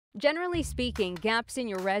Generally speaking, gaps in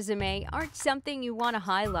your resume aren't something you want to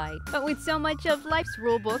highlight. But with so much of life's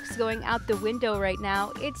rulebooks going out the window right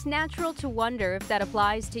now, it's natural to wonder if that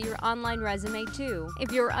applies to your online resume too.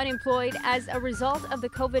 If you're unemployed as a result of the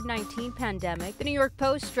COVID-19 pandemic, the New York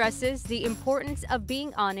Post stresses the importance of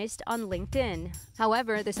being honest on LinkedIn.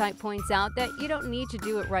 However, the site points out that you don't need to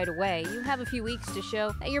do it right away. You have a few weeks to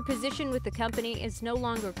show that your position with the company is no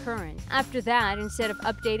longer current. After that, instead of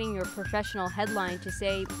updating your professional headline to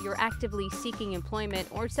say you're actively seeking employment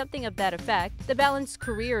or something of that effect, the Balanced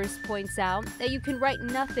Careers points out that you can write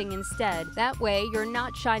nothing instead. That way, you're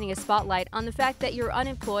not shining a spotlight on the fact that you're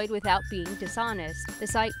unemployed without being dishonest. The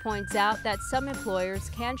site points out that some employers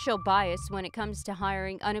can show bias when it comes to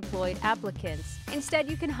hiring unemployed applicants. Instead,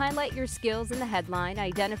 you can highlight your skills in the headline,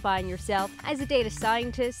 identifying yourself as a data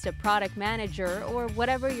scientist, a product manager, or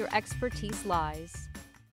whatever your expertise lies.